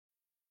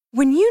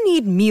When you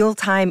need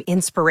mealtime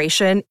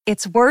inspiration,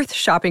 it's worth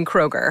shopping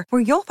Kroger,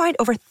 where you'll find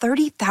over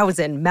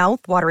 30,000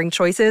 mouth-watering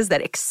choices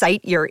that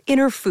excite your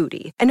inner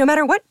foodie. And no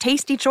matter what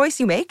tasty choice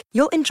you make,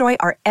 you'll enjoy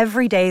our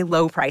everyday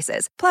low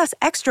prices, plus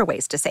extra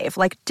ways to save,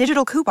 like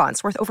digital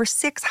coupons worth over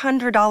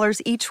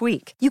 $600 each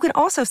week. You can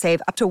also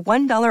save up to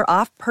 $1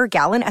 off per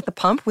gallon at the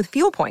pump with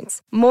fuel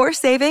points. More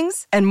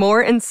savings and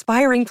more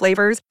inspiring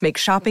flavors make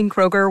shopping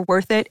Kroger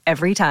worth it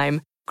every time.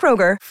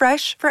 Kroger,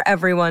 fresh for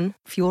everyone.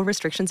 Fuel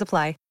restrictions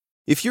apply.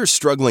 If you're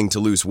struggling to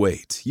lose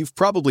weight, you've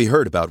probably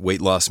heard about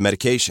weight loss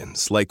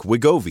medications like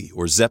Wegovy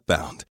or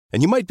Zepbound,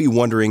 and you might be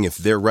wondering if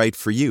they're right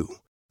for you.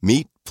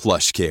 Meet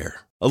PlushCare,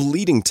 a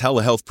leading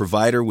telehealth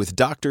provider with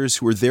doctors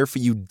who are there for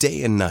you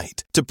day and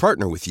night to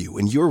partner with you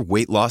in your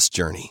weight loss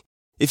journey.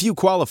 If you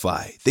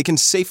qualify, they can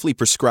safely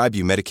prescribe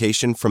you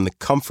medication from the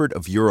comfort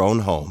of your own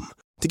home.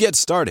 To get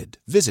started,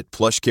 visit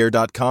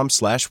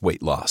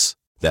plushcare.com/weightloss.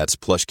 That's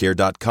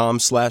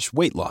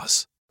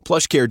plushcare.com/weightloss.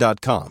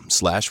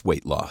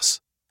 plushcare.com/weightloss.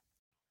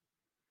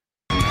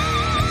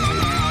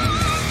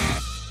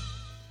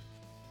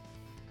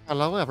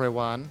 Hello,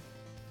 everyone.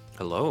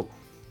 Hello.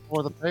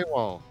 For the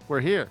paywall, we're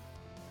here.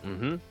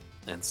 Mm-hmm.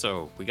 And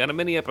so we got a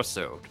mini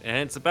episode, and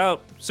it's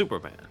about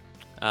Superman.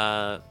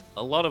 A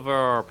lot of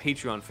our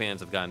Patreon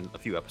fans have gotten a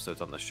few episodes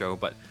on the show,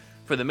 but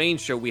for the main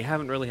show, we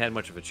haven't really had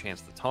much of a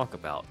chance to talk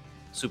about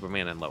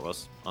Superman and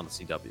Lois on the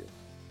CW.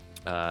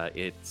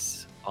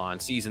 It's on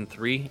season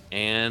 3,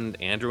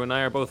 and Andrew and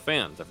I are both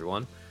fans,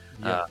 everyone.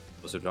 Yeah.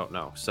 Those who don't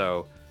know.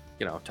 So,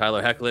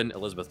 Tyler Hoechlin,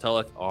 Elizabeth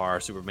Tulloch are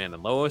Superman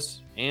and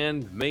Lois,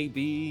 and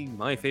maybe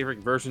my favorite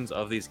versions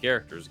of these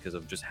characters because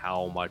of just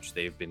how much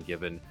they've been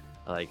given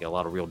like a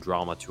lot of real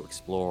drama to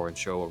explore and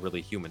show a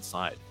really human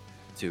side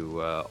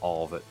to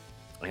all of it.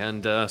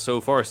 And so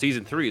far,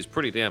 season 3 is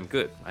pretty damn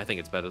good. I think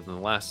it's better than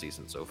the last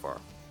season so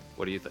far.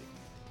 What do you think?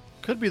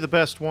 Could be the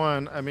best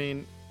one. I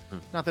mean,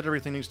 not that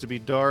everything needs to be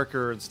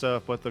darker and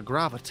stuff, but the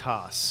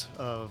gravitas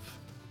of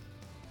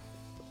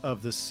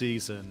this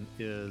season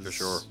is For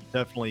sure.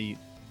 definitely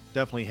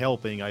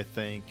helping. I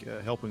think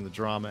helping the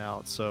drama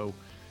out. So,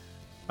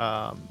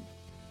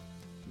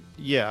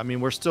 yeah. I mean,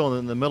 we're still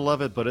in the middle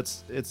of it, but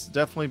it's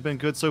definitely been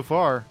good so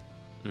far.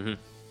 Mm-hmm.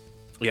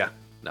 Yeah.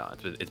 No,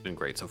 it's been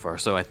great so far.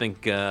 So I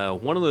think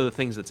one of the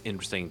things that's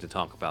interesting to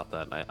talk about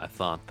that I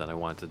thought that I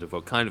wanted to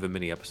devote kind of a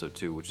mini episode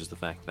to, which is the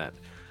fact that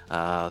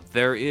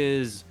there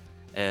is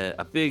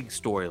a big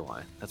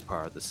storyline that's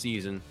part of the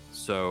season.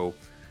 So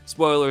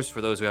spoilers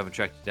for those who haven't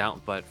checked it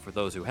out, but for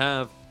those who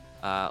have,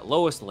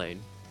 Lois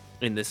Lane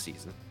in this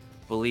season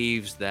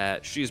believes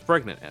that she's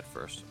pregnant at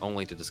first,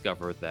 only to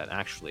discover that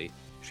actually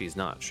she's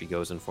not. She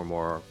goes in for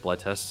more blood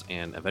tests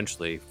and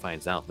eventually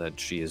finds out that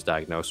she is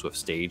diagnosed with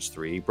stage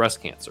 3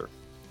 breast cancer.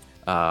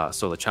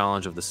 So the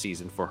challenge of the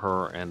season for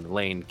her and the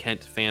Lane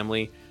Kent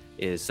family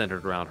is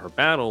centered around her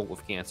battle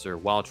with cancer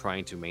while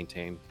trying to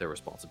maintain their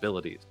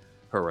responsibilities.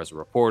 Her as a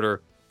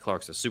reporter,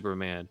 Clark's as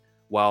Superman,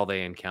 while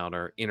they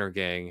encounter Inner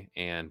Gang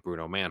and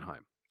Bruno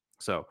Mannheim.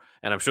 So,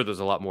 and I'm sure there's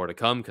a lot more to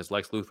come because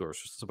Lex Luthor is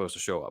supposed to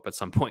show up at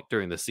some point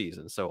during the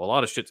season. So a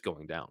lot of shit's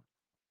going down.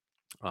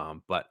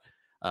 But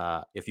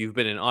if you've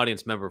been an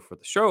audience member for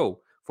the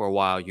show for a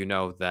while, you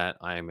know that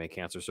I am a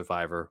cancer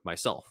survivor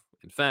myself.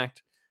 In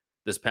fact,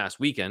 this past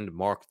weekend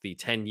marked the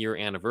 10-year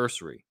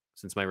anniversary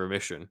since my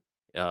remission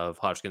of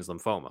Hodgkin's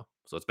lymphoma.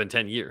 So it's been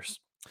 10 years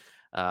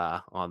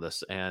on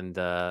this. And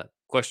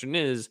question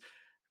is,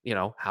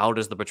 how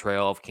does the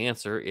portrayal of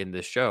cancer in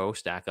this show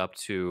stack up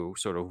to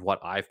sort of what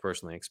I've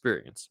personally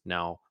experienced?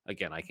 Now,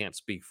 again, I can't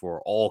speak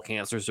for all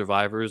cancer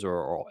survivors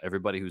or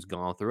everybody who's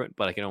gone through it,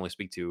 but I can only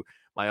speak to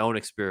my own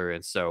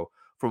experience. So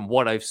from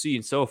what I've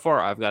seen so far,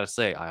 I've got to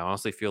say, I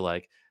honestly feel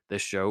like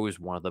this show is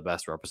one of the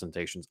best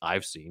representations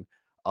I've seen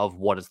of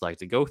what it's like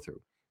to go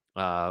through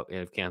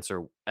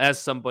cancer as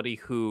somebody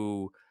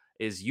who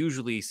is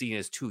usually seen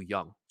as too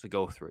young to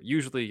go through it.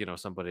 Usually,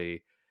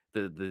 somebody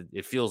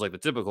it feels like the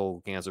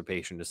typical cancer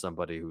patient is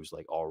somebody who's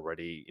like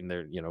already in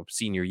their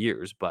senior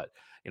years, but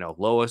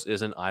Lois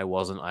isn't. I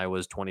wasn't. I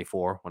was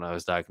 24 when I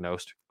was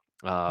diagnosed.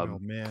 Oh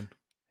man.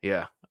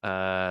 Yeah.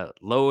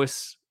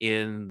 Lois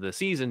in the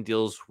season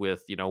deals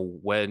with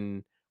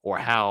when or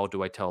how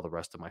do I tell the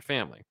rest of my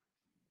family.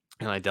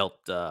 And I dealt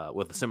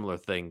with a similar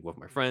thing with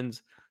my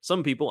friends.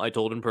 Some people I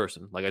told in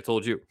person, like I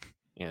told you,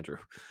 Andrew.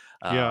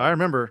 Yeah, I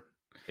remember.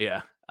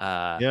 Yeah.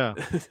 Yeah.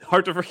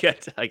 Hard to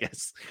forget, I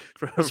guess.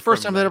 It's the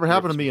first time that ever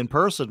happened to me in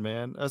person,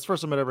 man. That's the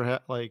first time it ever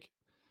had.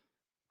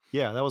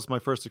 Yeah, that was my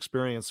first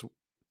experience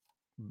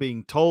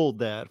being told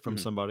that from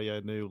somebody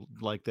I knew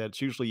like that.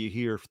 It's usually you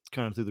hear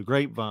kind of through the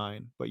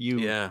grapevine, but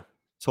you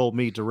told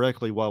me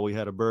directly while we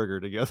had a burger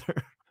together.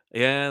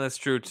 Yeah, that's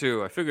true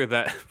too. I figured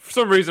that for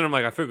some reason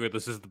I figured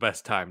this is the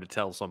best time to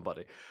tell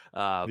somebody.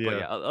 But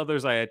yeah,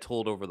 others I had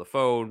told over the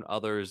phone.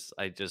 Others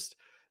I just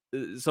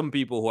some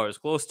people who I was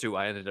close to,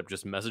 I ended up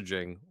just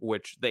messaging,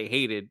 which they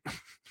hated.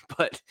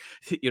 But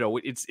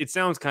it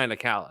sounds kind of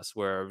callous.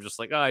 Where I'm just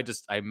like, I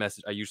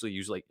message. I usually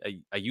use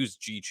I use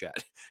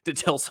GChat to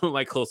tell some of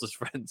my closest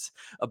friends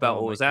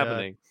about what was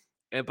happening.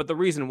 but the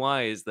reason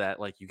why is that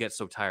like you get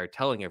so tired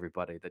telling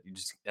everybody that you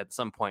just at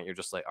some point you're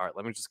just like, all right,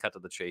 let me just cut to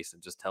the chase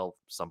and just tell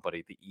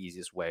somebody the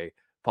easiest way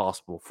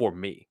possible for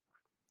me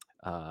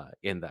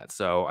in that.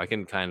 So I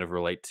can kind of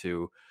relate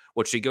to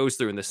what she goes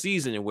through in the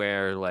season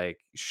where like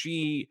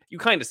you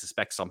kind of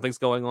suspect something's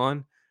going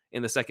on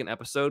in the second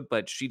episode,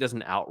 but she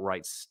doesn't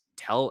outright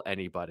tell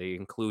anybody,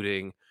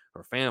 including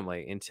her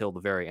family, until the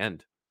very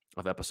end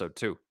of episode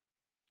 2.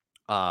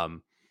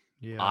 Um,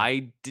 Yeah.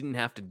 I didn't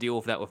have to deal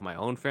with that with my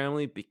own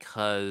family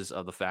because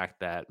of the fact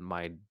that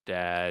my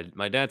dad's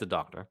a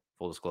doctor,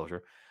 full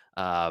disclosure.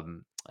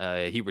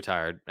 He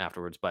retired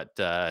afterwards, but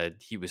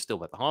he was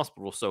still at the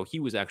hospital. So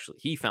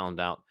he found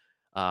out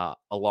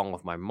along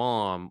with my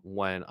mom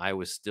when I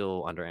was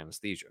still under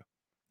anesthesia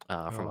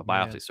from Oh a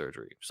man. biopsy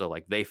surgery. So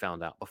like they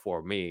found out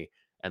before me,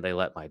 and they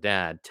let my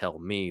dad tell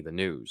me the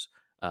news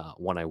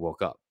when I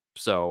woke up.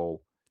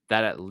 So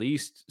that at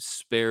least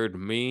spared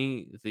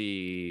me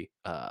the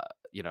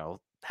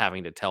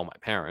having to tell my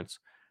parents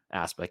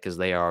aspect because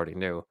they already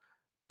knew.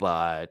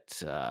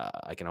 But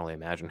I can only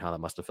imagine how that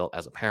must have felt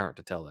as a parent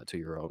to tell that to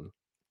your own,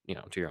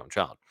 to your own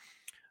child.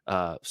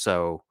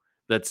 So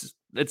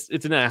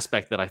it's an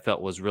aspect that I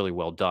felt was really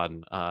well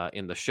done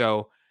in the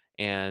show.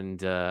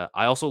 And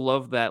I also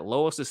love that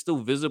Lois is still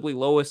visibly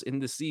Lois in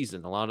the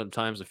season. A lot of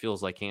times it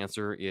feels like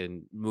cancer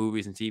in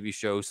movies and TV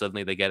shows.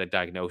 Suddenly they get a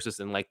diagnosis,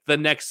 and like the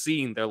next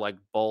scene, they're like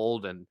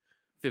bald and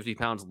 50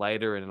 pounds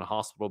lighter and in a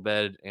hospital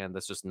bed. And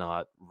that's just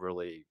not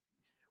really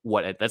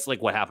that's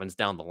like what happens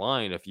down the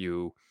line if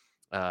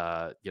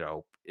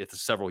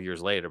it's several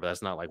years later, but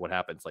that's not like what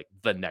happens like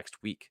the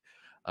next week.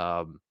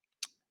 Um,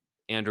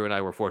 Andrew and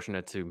I were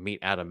fortunate to meet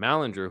Adam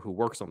Mallinger, who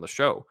works on the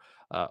show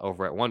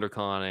over at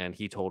WonderCon, and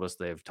he told us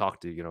they've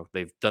talked to,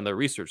 they've done their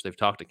research, they've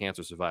talked to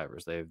cancer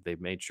survivors, they've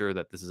made sure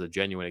that this is a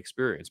genuine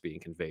experience being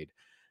conveyed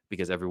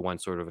because everyone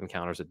sort of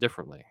encounters it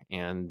differently,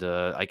 and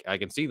I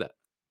can see that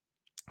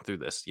through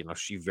this.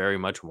 She very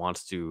much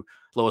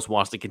Lois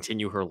wants to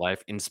continue her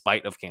life in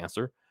spite of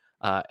cancer,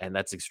 and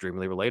that's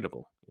extremely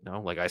relatable.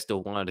 Like I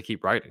still wanted to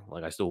keep writing,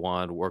 like I still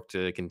wanted work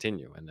to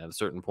continue, and at a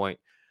certain point,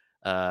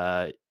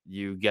 uh,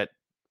 you get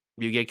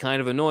kind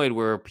of annoyed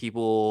where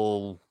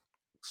people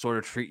sort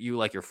of treat you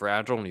like you're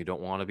fragile and you don't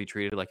want to be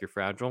treated like you're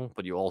fragile,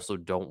 but you also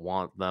don't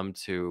want them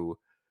to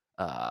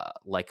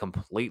like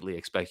completely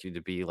expect you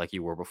to be like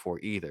you were before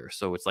either.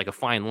 So it's like a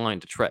fine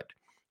line to tread.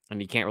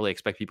 And you can't really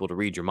expect people to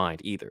read your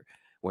mind either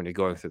when you're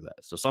going through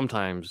that. So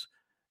sometimes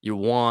you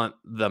want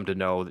them to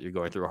know that you're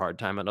going through a hard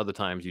time, and other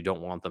times you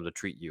don't want them to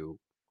treat you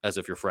as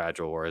if you're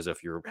fragile or as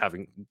if you're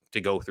having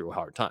to go through a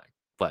hard time.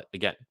 But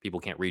again,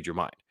 people can't read your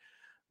mind.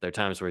 There are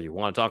times where you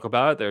want to talk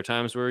about it. There are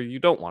times where you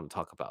don't want to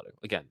talk about it.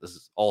 Again, this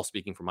is all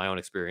speaking from my own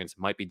experience. It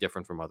might be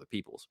different from other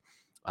people's.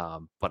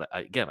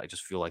 Again, I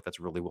just feel like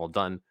that's really well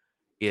done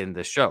in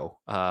the show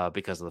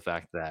because of the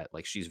fact that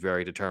like she's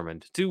very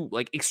determined to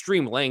like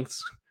extreme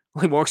lengths,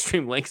 like more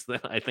extreme lengths than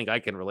I think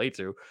I can relate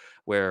to,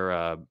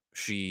 where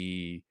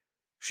she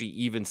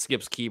even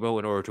skips chemo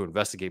in order to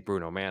investigate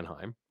Bruno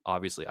Mannheim.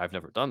 Obviously, I've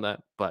never done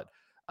that, but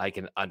I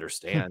can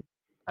understand.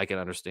 I can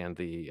understand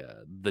the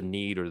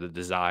need or the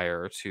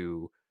desire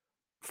to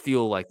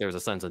feel like there's a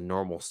sense of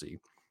normalcy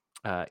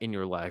in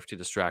your life to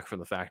distract from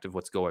the fact of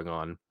what's going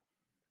on,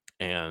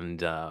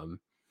 and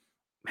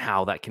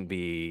how that can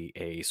be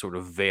a sort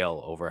of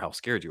veil over how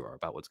scared you are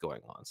about what's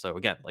going on. So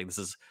again, like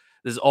this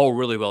is all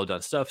really well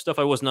done stuff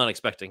I was not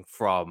expecting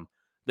from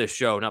this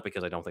show, not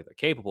because I don't think they're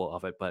capable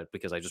of it, but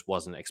because I just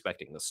wasn't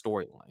expecting the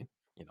storyline,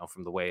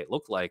 from the way it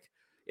looked like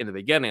in the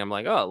beginning. I'm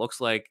like, oh, it looks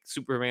like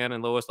Superman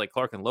and Lois, like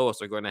Clark and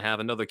Lois, are going to have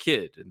another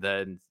kid, and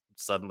then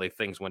suddenly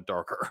things went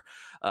darker,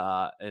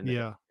 and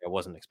Yeah. I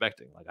wasn't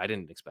expecting. Like I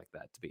didn't expect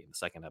that to be in the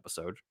second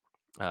episode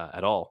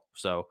at all.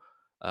 So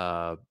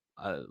uh,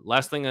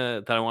 last thing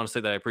that I want to say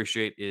that I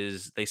appreciate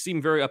is they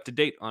seem very up to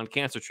date on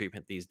cancer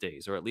treatment these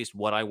days, or at least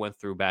what I went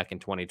through back in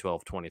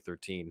 2012,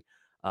 2013.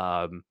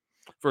 Um,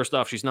 First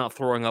off, she's not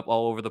throwing up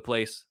all over the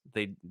place.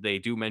 They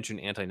do mention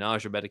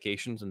anti-nausea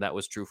medications, and that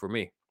was true for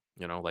me.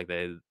 Like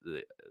the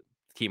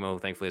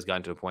chemo thankfully has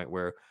gotten to a point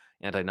where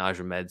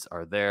anti-nausea meds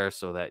are there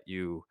so that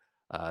you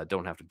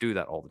don't have to do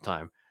that all the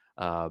time.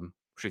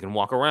 She can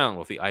walk around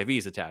with the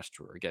IVs attached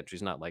to her. Again,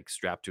 she's not like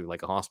strapped to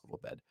like a hospital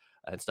bed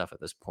and stuff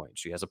at this point.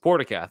 She has a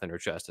portacath in her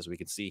chest, as we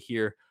can see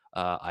here.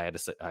 I had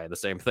the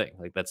same thing.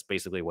 Like that's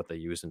basically what they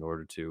use in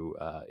order to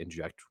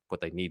inject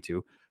what they need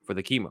to for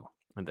the chemo.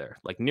 And there,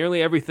 like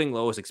nearly everything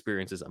Lois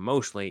experiences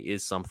emotionally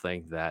is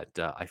something that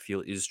I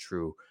feel is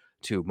true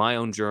to my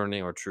own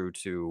journey or true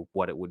to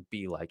what it would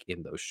be like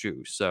in those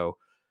shoes. So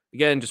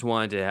again, just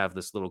wanted to have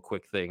this little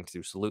quick thing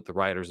to salute the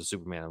writers of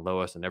Superman and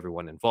Lois and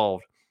everyone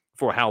involved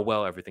for how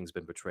well everything's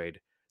been portrayed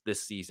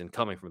this season,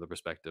 coming from the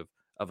perspective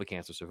of a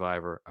cancer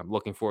survivor. I'm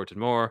looking forward to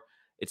more.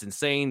 It's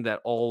insane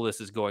that all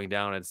this is going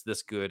down. It's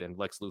this good, and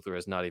Lex Luthor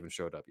has not even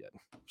showed up yet.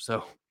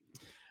 So,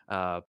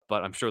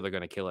 but I'm sure they're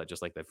going to kill it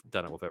just like they've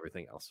done it with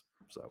everything else.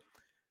 So,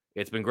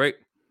 it's been great.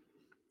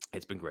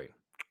 It's been great.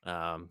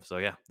 So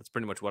yeah, that's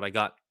pretty much what I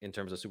got in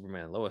terms of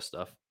Superman and Lois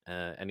stuff.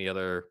 Any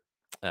other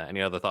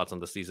thoughts on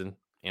the season,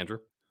 Andrew?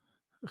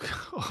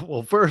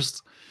 Well,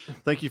 first,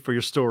 thank you for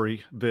your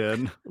story,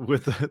 Ben,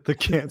 with the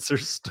cancer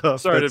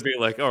stuff. Sorry to be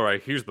like, all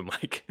right, here's the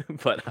mic,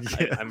 but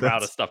Yeah, I'm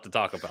out of stuff to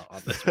talk about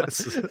on this one.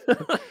 that's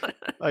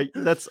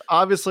that's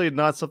obviously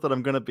not something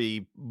I'm gonna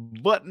be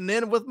butting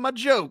in with my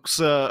jokes,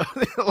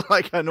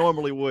 like I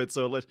normally would.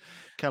 So let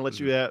Mhm,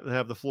 you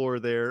have the floor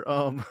there.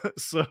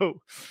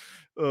 So,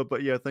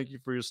 but yeah, thank you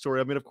for your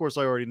story. I mean, of course,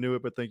 I already knew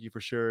it, but thank you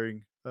for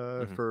sharing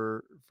mhm,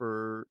 for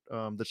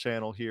the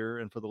channel here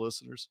and for the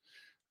listeners.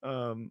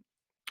 Um,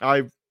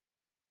 I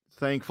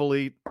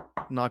thankfully,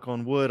 knock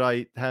on wood,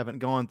 I haven't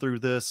gone through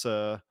this.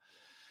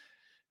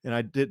 And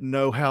I didn't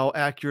know how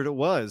accurate it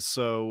was.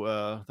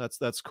 So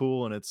that's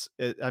cool, and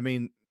I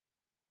mean,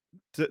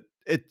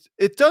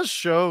 it does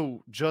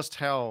show just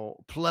how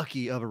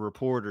plucky of a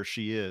reporter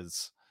she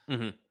is.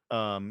 mhm,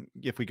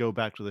 If we go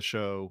back to the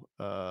show,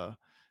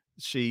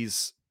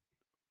 she's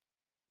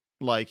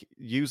like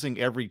using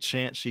every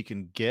chance she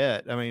can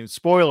get. I mean,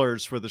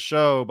 spoilers for the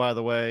show, by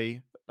the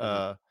way.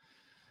 mhm,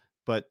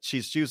 But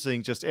she's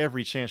using just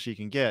every chance she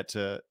can get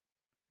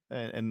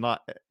and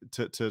not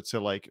to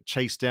like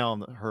chase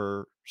down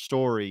her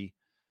story.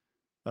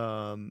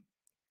 Um,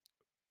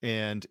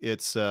 and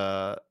it's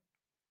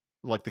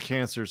like the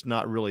cancer's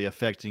not really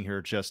affecting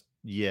her just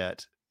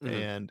yet. mhm,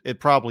 And it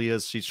probably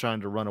is. She's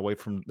trying to run away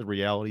from the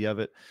reality of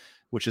it,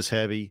 which is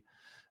heavy,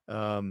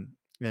 and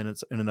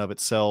it's in and of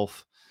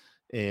itself.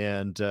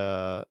 And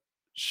but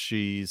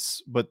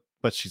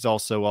she's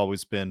also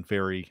always been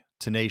very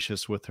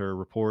tenacious with her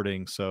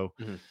reporting. So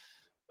mhm,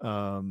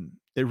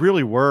 it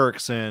really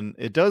works, and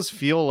it does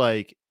feel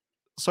like,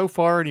 so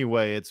far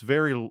anyway, it's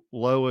very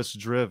Lois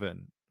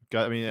driven.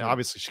 I mean, mhm,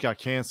 obviously she got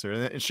cancer,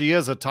 and she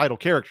is a title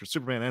character,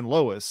 Superman and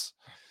Lois.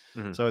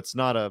 mhm, So it's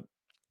not a,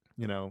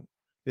 you know,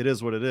 it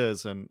is what it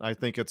is, and I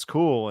think it's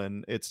cool,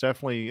 and it's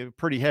definitely a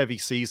pretty heavy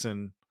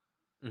season,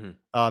 mhm.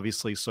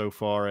 obviously so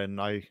far,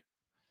 and I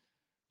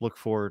look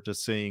forward to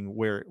seeing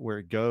where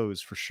it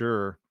goes for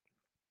sure.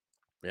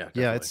 Yeah,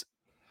 Yeah, definitely.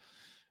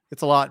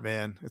 it's a lot,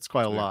 man. It's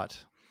quite a Yeah.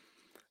 lot.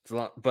 It's a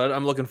lot, but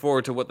I'm looking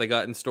forward to what they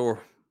got in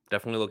store.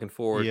 Definitely looking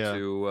forward Yeah,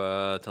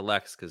 to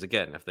Lex because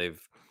again, if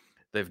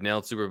they've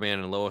nailed Superman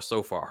and Lois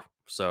so far,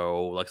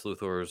 so Lex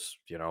Luthor's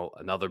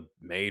another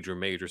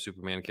major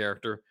Superman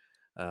character.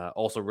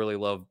 Also, really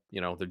love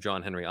the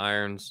John Henry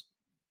Irons.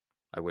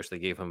 I wish they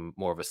gave him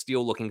more of a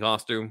steel looking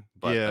costume,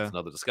 but that's yeah,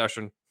 another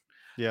discussion.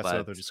 yeah. It's But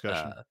another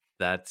discussion.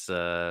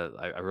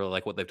 I really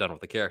like what they've done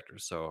with the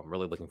characters, so I'm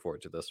really looking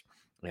forward to this.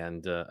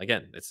 And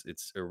again,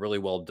 it's a really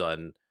well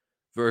done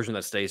version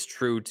that stays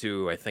true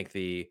to I think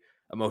the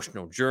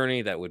emotional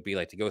journey that would be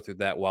like to go through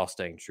that while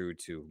staying true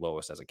to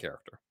Lois as a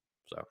character.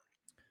 So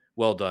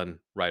well done,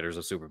 writers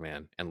of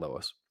Superman and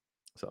Lois.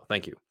 So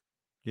thank you.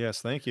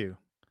 Yes, thank you.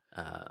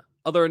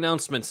 Other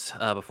announcements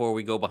before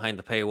we go behind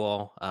the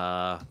paywall.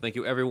 Thank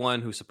you,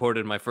 everyone who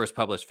supported my first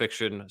published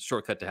fiction,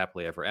 Shortcut to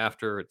Happily Ever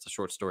After. It's a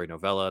short story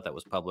novella that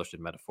was published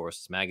in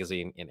Metaphorsis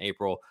magazine in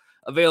April.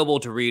 Available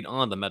to read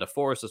on the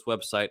Metaphorsis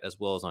website as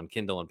well as on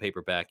Kindle and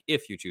paperback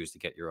if you choose to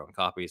get your own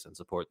copies and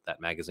support that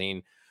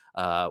magazine,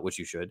 which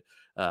you should.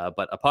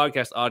 But a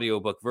podcast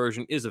audiobook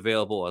version is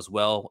available as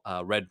well,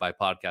 read by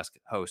podcast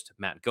host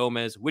Matt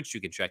Gomez, which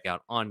you can check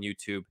out on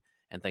YouTube.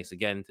 And thanks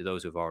again to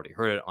those who've already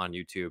heard it on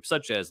YouTube,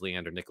 such as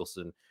Leander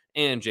Nicholson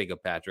and Jacob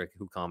Patrick,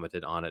 who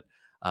commented on it.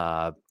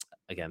 Uh,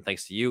 Again,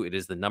 thanks to you, it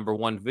is the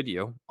 #1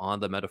 video on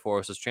the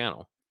Metaphorosis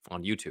channel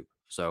on YouTube.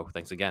 So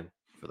thanks again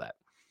for that.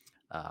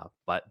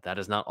 But that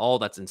is not all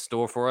that's in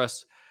store for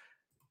us.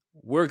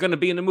 We're going to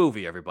be in a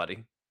movie,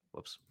 everybody.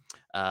 Whoops.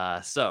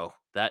 So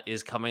that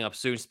is coming up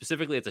soon.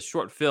 Specifically, it's a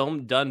short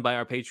film done by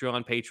our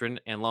Patreon patron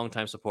and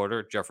longtime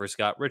supporter, Jeffrey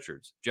Scott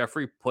Richards.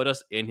 Jeffrey put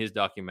us in his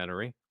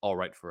documentary, All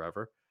Right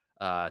Forever,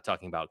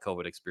 talking about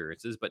COVID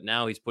experiences, but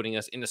now he's putting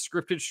us in a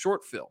scripted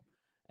short film,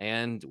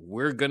 and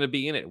we're going to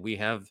be in it.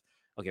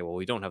 Okay, well,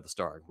 we don't have the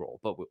starring role,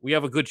 but we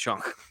have a good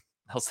chunk.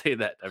 I'll say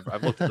that.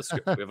 I've looked at the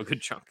script. We have a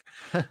good chunk.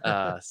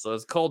 So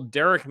it's called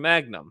Derek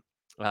Magnum.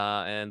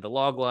 And the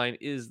log line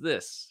is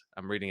this.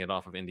 I'm reading it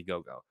off of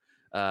Indiegogo.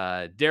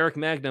 Derek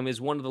Magnum is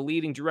one of the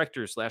leading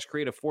directors slash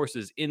creative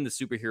forces in the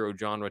superhero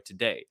genre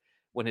today.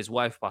 When his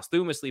wife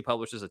posthumously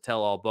publishes a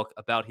tell-all book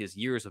about his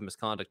years of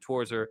misconduct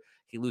towards her,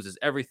 he loses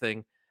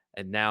everything,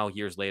 and now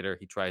years later,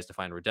 he tries to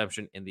find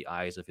redemption in the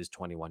eyes of his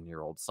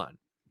 21-year-old son.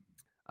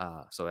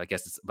 So I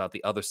guess it's about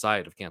the other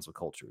side of cancel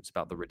culture. It's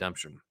about the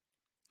redemption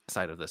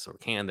side of this, or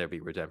can there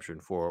be redemption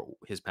for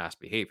his past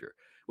behavior,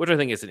 which I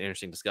think is an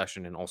interesting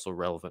discussion and also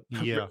relevant,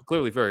 Yeah,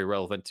 clearly very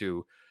relevant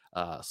to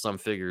some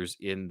figures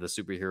in the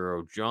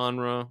superhero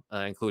genre,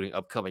 including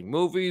upcoming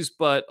movies,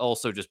 but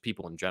also just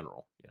people in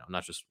general,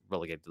 not just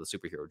relegated to the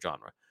superhero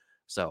genre.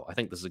 So I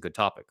think this is a good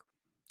topic.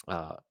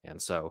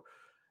 And so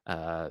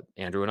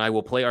Andrew and I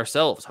will play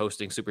ourselves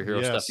hosting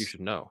superhero stuff you yes,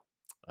 should know.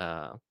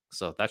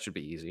 So that should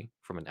be easy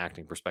from an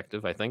acting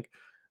perspective, I think.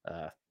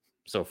 Uh,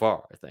 so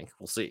far, I think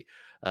we'll see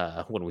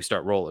when we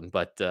start rolling.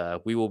 But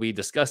we will be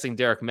discussing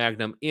Derek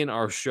Magnum in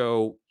our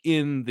show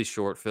in the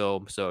short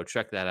film, so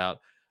check that out.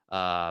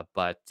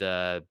 But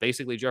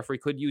basically, Jeffrey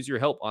could use your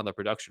help on the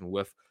production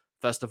with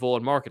festival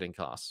and marketing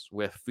costs,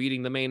 with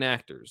feeding the main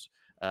actors,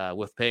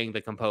 with paying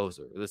the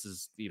composer. This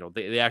is,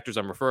 the actors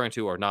I'm referring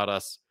to are not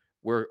us.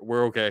 We're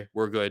okay.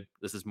 We're good.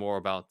 This is more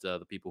about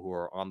the people who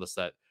are on the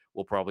set.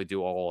 We'll probably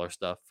do all our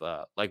stuff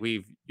like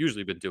we've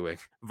usually been doing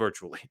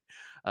virtually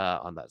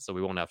on that, so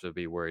we won't have to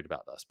be worried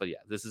about this. But yeah,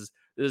 this is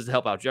to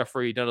help out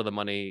Jeffrey. None of the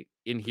money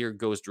in here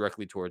goes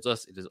directly towards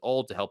us. It is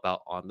all to help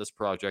out on this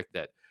project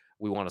that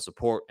we want to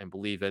support and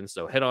believe in.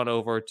 So head on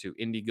over to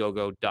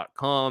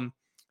indiegogo.com.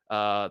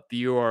 The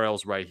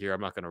URL's right here.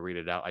 I'm not going to read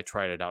it out. I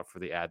tried it out for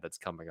the ad that's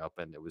coming up,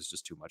 and it was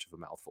just too much of a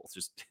mouthful. It's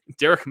just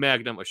Derek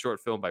Magnum, a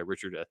short film by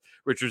Richard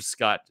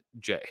Scott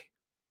J.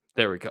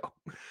 There we go.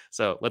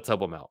 So let's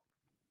help him out.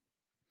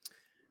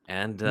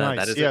 And nice.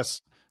 That is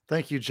yes.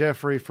 Thank you,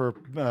 Jeffrey, for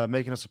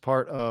making us a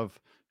part of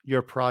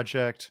your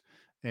project.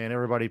 And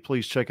everybody,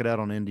 please check it out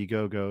on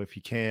Indiegogo if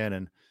you can,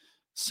 and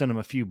send him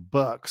a few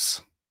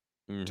bucks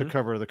to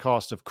cover the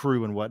cost of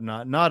crew and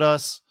whatnot. Not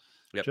us,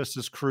 just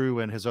his crew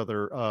and his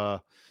other,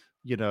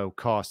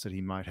 costs that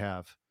he might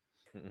have.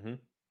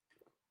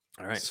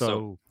 All right.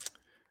 So,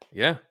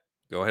 yeah,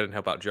 go ahead and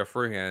help out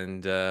Jeffrey,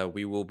 and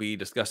we will be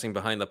discussing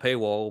behind the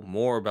paywall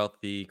more about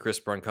the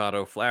Chris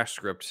Brancato Flash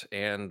script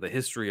and the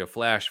history of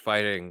Flash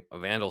fighting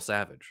Vandal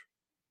Savage.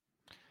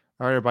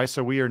 All right, everybody.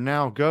 So we are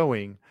now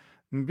going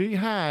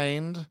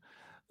behind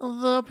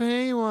the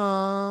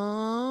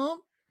paywall.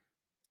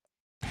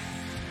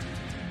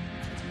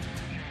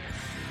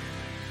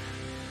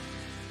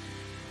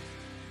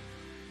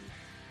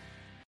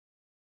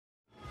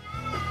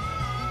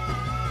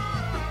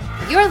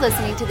 You're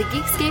listening to the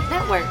Geekscape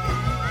Network.